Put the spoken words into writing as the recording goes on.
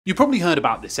You probably heard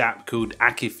about this app called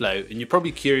Akiflow, and you're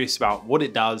probably curious about what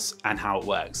it does and how it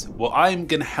works. Well, I'm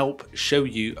going to help show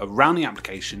you around the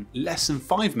application in less than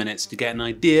 5 minutes to get an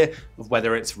idea of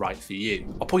whether it's right for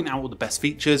you. I'll point out all the best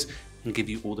features and give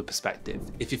you all the perspective.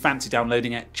 If you fancy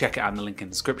downloading it, check it out in the link in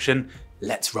the description.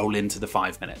 Let's roll into the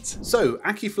 5 minutes. So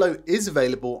Akiflow is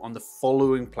available on the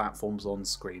following platforms on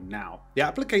screen now. The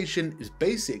application is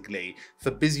basically for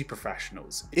busy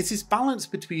professionals. It's this balance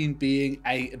between being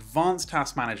an advanced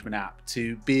task management app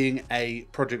to being a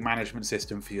project management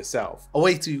system for yourself. A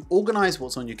way to organize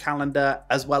what's on your calendar,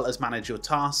 as well as manage your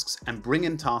tasks and bring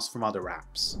in tasks from other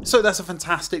apps. So that's a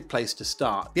fantastic place to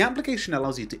start. The application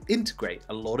allows you to integrate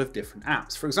a lot of different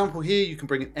apps. For example, here you can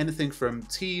bring in anything from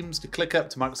Teams to ClickUp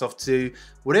to Microsoft to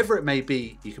whatever it may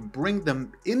be, you can bring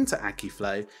them into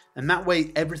Akiflow, and that way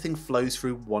everything flows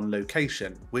through one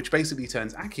location, which basically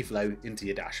turns Akiflow into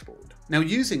your dashboard. Now,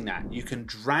 using that, you can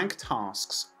drag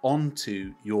tasks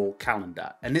onto your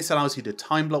calendar, and this allows you to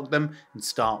time block them and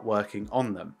start working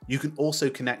on them. You can also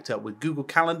connect up with Google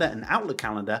Calendar and Outlook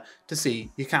Calendar to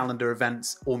see your calendar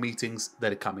events or meetings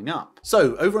that are coming up.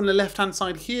 So over on the left-hand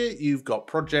side here, you've got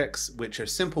projects, which are a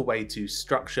simple way to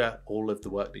structure all of the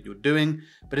work that you're doing,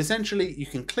 but essentially you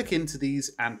can click into these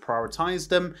and prioritize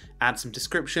them, add some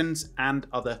descriptions and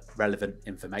other relevant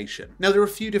information. Now, there are a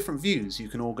few different views. You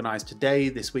can organize today,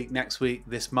 this week, next week,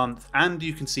 this month, and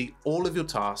you can see all of your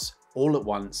tasks all at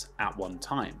once at one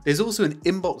time. There's also an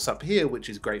inbox up here, which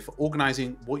is great for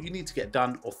organizing what you need to get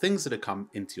done or things that have come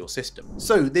into your system.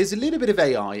 So there's a little bit of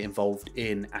AI involved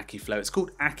in Akiflow. It's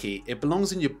called Aki. It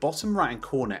belongs in your bottom right hand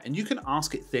corner, and you can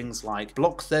ask it things like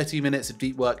block 30 minutes of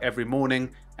deep work every morning,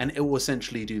 and it will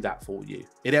essentially do that for you.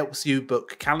 It helps you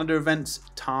book calendar events,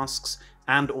 tasks,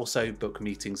 and also book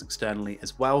meetings externally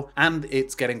as well. And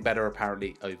it's getting better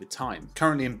apparently over time.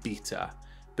 Currently in beta.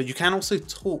 But you can also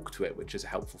talk to it, which is a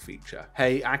helpful feature.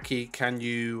 Hey, Aki, can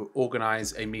you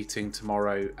organize a meeting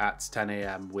tomorrow at 10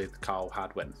 AM with Carl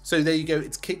Hadwin? So there you go.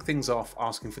 It's kicked things off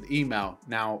asking for the email.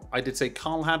 Now, I did say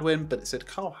Carl Hadwin, but it said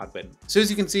Carl Hadwin. So as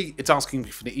you can see, it's asking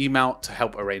for the email to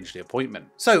help arrange the appointment.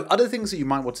 So other things that you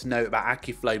might want to know about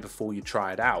Akiflow before you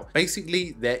try it out.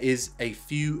 Basically, there is a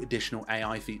few additional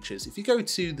AI features. If you go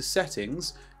to the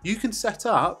settings, you can set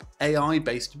up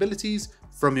AI-based abilities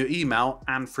from your email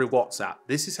and through WhatsApp.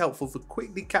 This is helpful for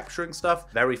quickly capturing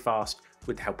stuff very fast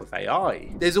with the help of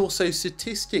AI. There's also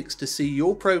statistics to see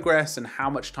your progress and how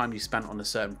much time you spent on a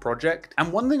certain project.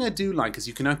 And one thing I do like is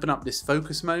you can open up this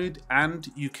focus mode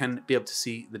and you can be able to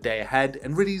see the day ahead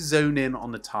and really zone in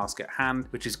on the task at hand,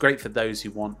 which is great for those who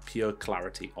want pure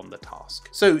clarity on the task.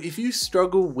 So if you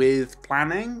struggle with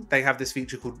planning, they have this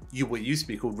feature called what used to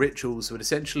be called Rituals. So it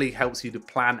essentially helps you to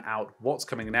plan out what's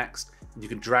coming next. And you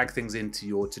can drag things into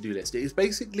your to-do list. It is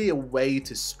basically a way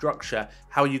to structure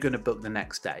how you're going to book the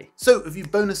next day. So a few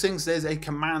bonus things, there's a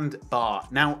command bar.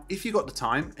 Now, if you've got the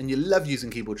time and you love using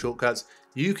keyboard shortcuts,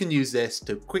 you can use this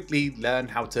to quickly learn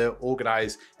how to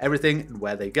organize everything and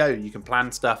where they go. You can plan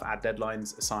stuff, add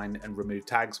deadlines, assign and remove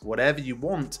tags, whatever you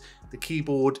want. The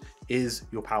keyboard is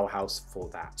your powerhouse for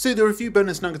that. So there are a few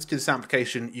bonus nuggets to this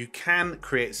application. You can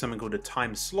create something called a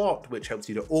time slot, which helps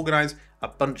you to organize a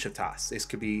bunch of tasks. This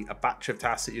could be a batch of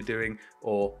tasks that you're doing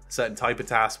or a certain type of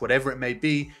task, whatever it may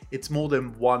be. It's more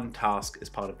than one task as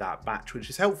part of that batch, which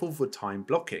is helpful for time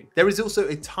blocking. There is also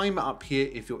a timer up here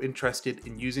if you're interested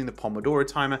in using the Pomodoro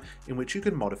timer, in which you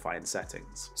can modify in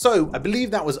settings. So I believe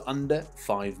that was under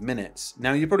 5 minutes.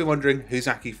 Now you're probably wondering, who's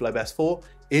Akiflow best for?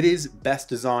 It is best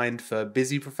designed for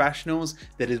busy professionals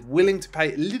that is willing to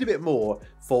pay a little bit more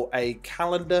for a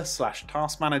calendar /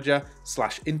 task manager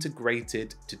 /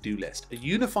 integrated to-do list, a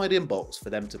unified inbox for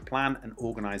them to plan and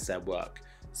organize their work.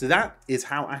 So that is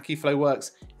how Akiflow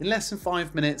works in less than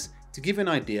 5 minutes to give you an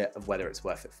idea of whether it's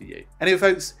worth it for you. Anyway,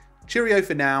 folks, cheerio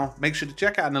for now. Make sure to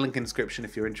check out the link in the description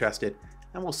if you're interested,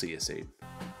 and we'll see you soon.